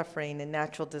that are suffering in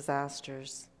natural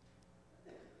disasters,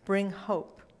 bring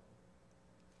hope.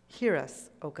 Hear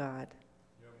us, O God.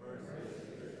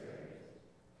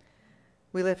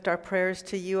 We lift our prayers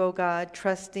to you, O God,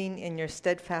 trusting in your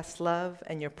steadfast love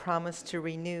and your promise to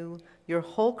renew your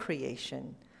whole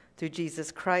creation through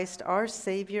Jesus Christ, our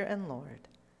Savior and Lord.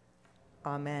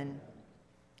 Amen.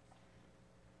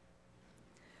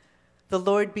 The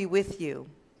Lord be with you.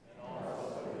 And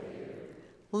also with you.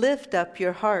 Lift up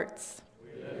your hearts.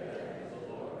 We lift them to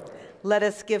the Lord. Let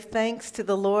us give thanks to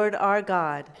the Lord our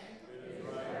God.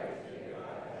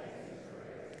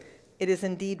 It is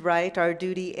indeed right, our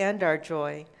duty and our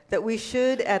joy, that we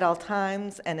should at all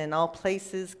times and in all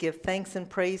places give thanks and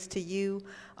praise to you,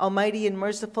 Almighty and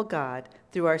merciful God,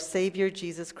 through our Savior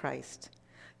Jesus Christ.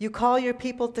 You call your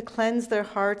people to cleanse their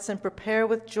hearts and prepare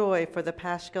with joy for the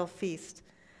Paschal feast,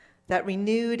 that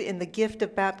renewed in the gift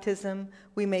of baptism,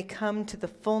 we may come to the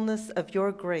fullness of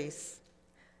your grace.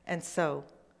 And so,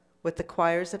 with the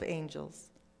choirs of angels,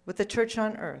 with the church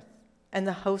on earth, and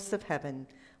the hosts of heaven,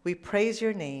 we praise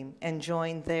your name and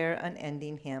join their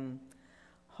unending hymn.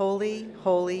 Holy,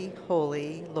 holy,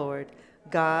 holy, Lord,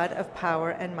 God of power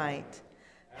and might.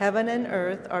 Heaven and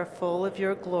earth are full of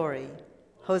your glory.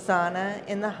 Hosanna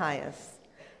in the highest.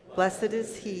 Blessed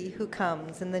is he who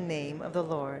comes in the name of the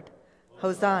Lord.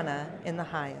 Hosanna in the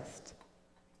highest.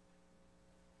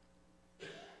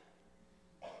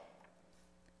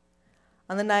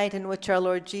 On the night in which our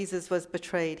Lord Jesus was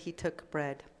betrayed, he took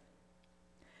bread.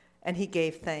 And he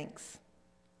gave thanks.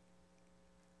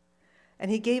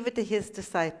 And he gave it to his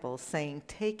disciples, saying,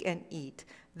 "Take and eat.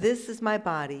 This is my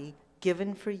body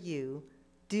given for you.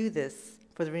 Do this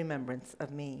for the remembrance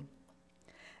of me."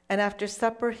 And after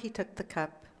supper he took the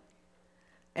cup,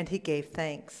 and he gave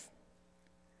thanks.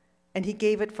 And he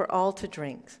gave it for all to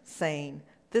drink, saying,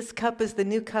 "This cup is the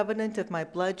new covenant of my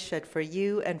blood shed for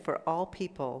you and for all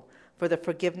people for the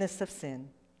forgiveness of sin.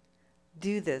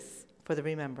 Do this for the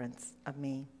remembrance of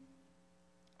me."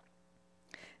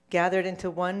 Gathered into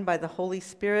one by the Holy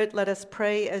Spirit, let us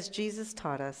pray as Jesus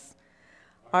taught us.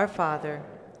 Our Father,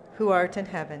 who art in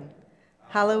heaven,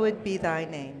 hallowed be thy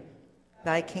name.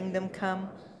 Thy kingdom come,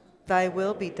 thy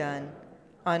will be done,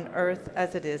 on earth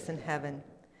as it is in heaven.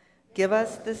 Give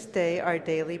us this day our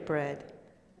daily bread,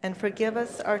 and forgive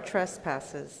us our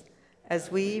trespasses, as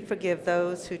we forgive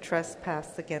those who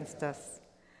trespass against us.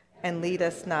 And lead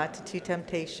us not into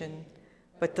temptation,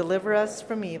 but deliver us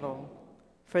from evil.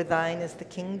 For thine is the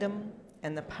kingdom,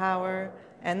 and the power,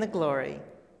 and the glory,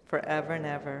 forever and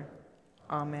ever.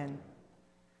 Amen.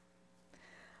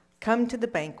 Come to the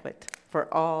banquet,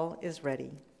 for all is ready.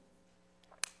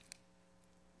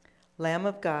 Lamb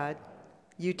of God,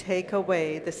 you take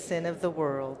away the sin of the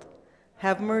world.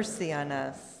 Have mercy on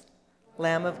us.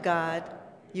 Lamb of God,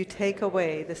 you take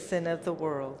away the sin of the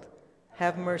world.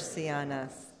 Have mercy on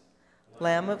us.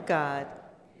 Lamb of God,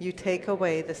 you take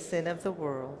away the sin of the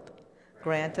world.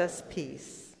 Grant us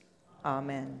peace.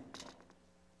 Amen.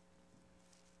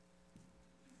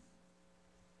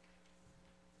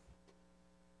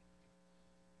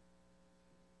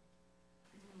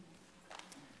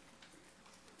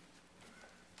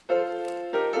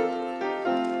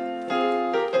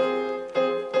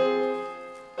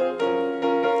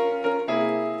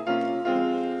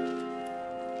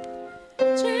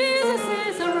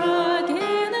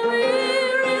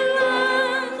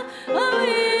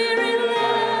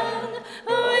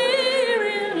 A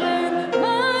weary land,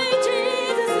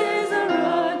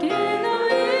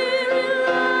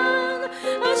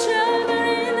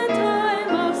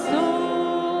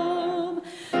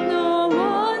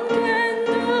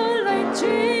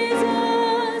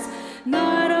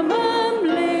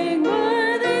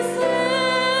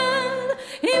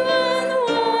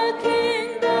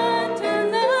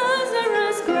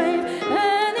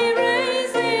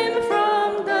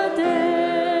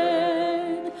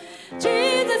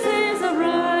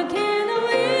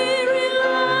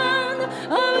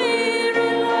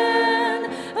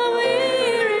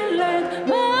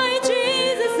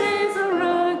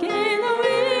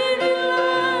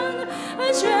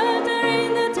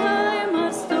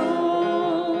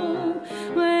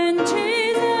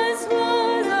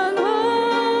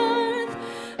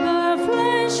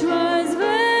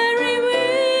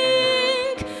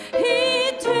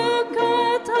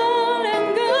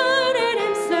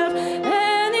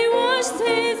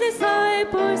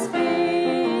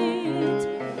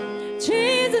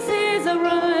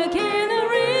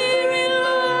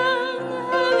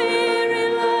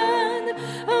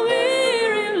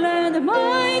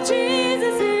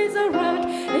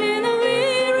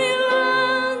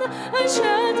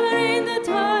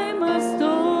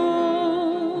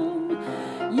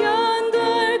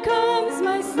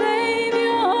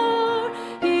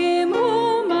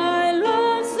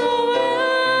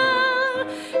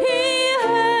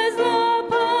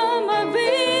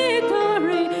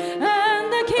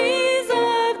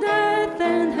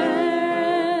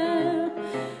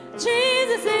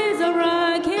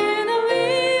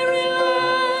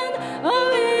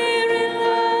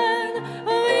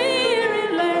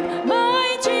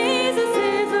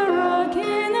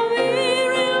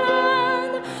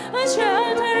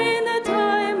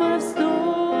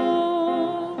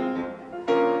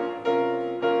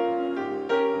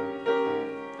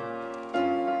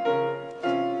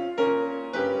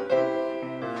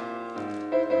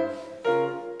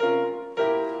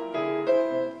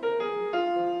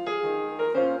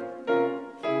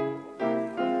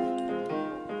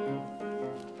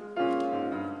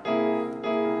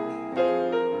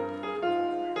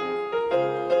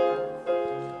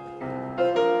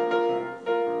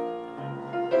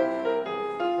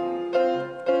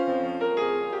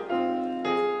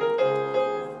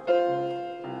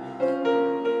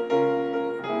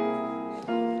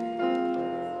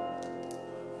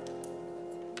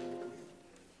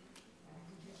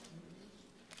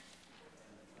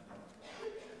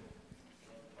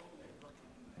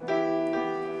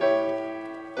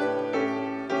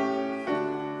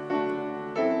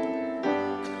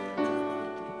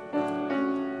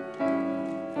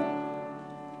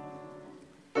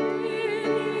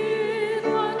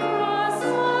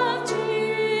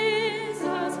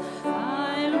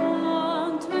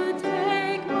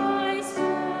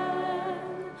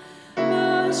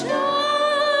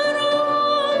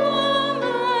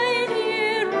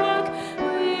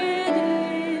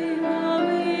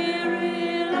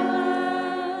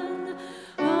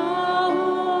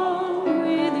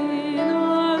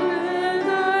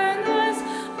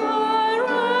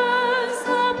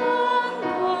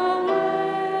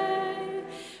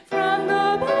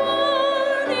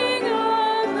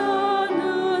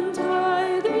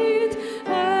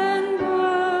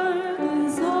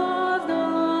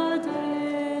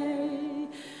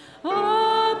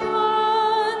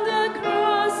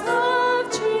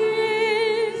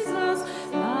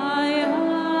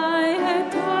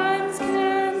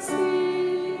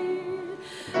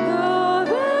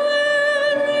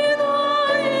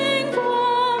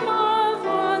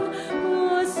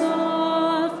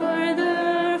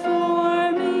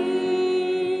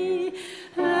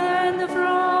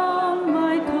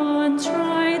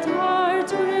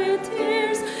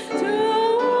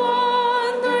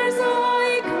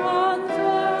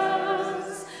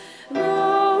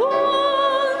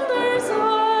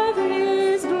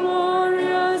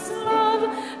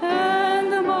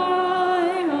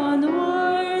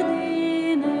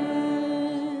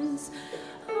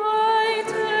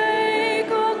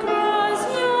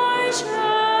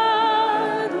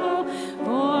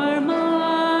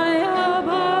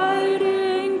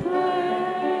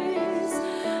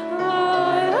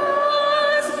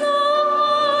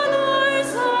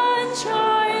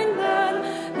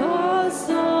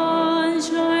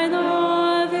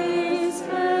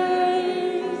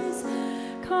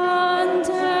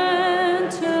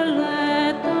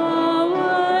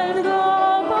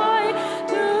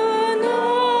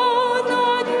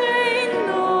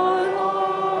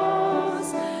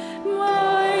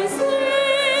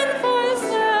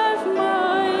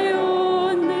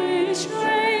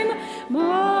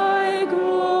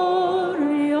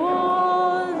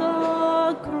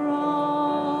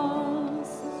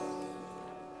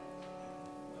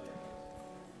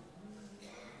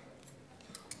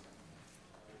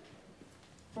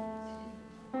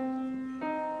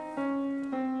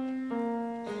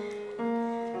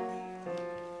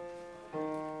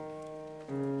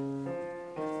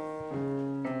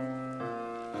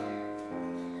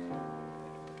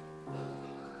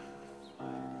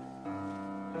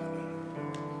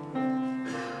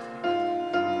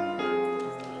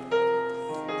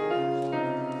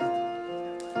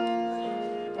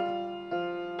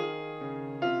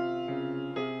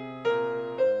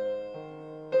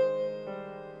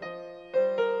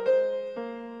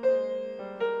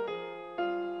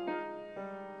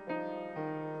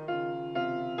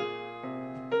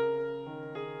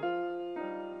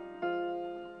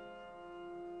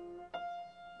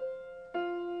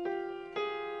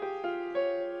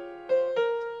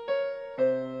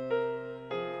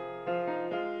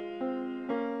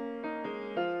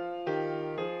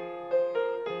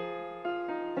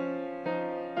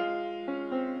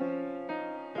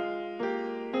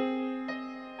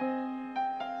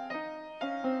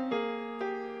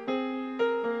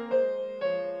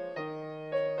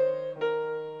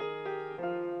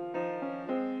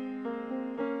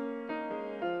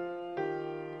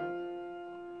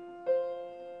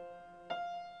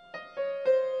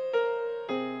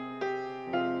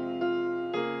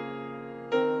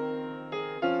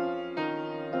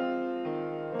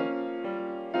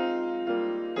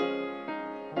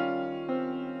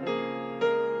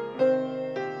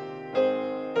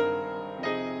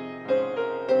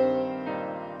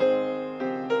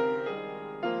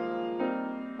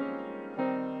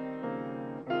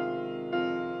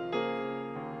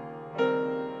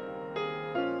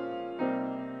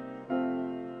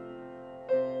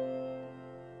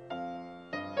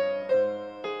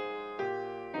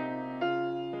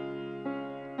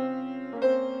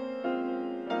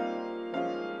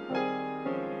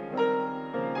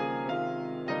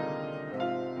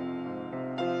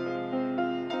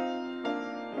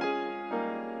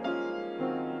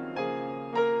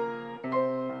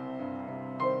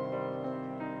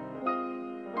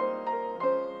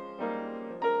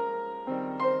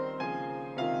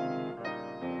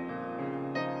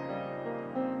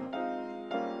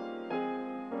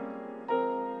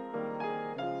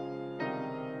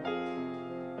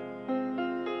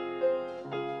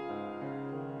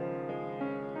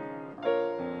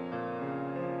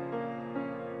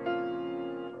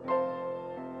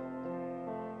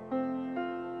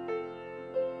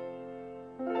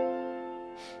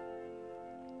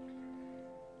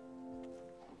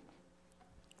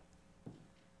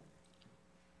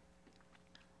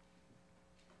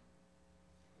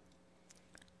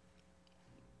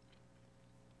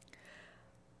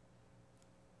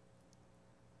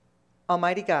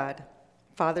 Almighty God,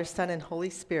 Father, Son, and Holy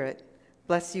Spirit,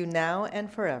 bless you now and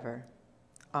forever.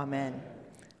 Amen.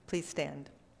 Please stand.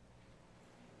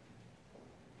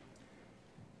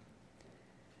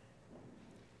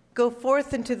 Go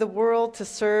forth into the world to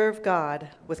serve God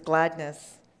with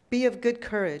gladness. Be of good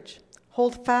courage.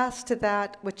 Hold fast to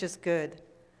that which is good.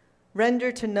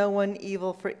 Render to no one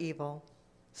evil for evil.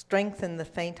 Strengthen the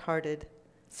faint-hearted.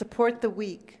 Support the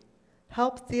weak.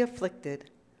 Help the afflicted.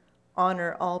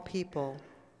 Honor all people.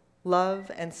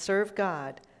 Love and serve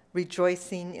God,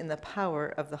 rejoicing in the power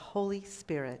of the Holy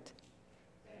Spirit.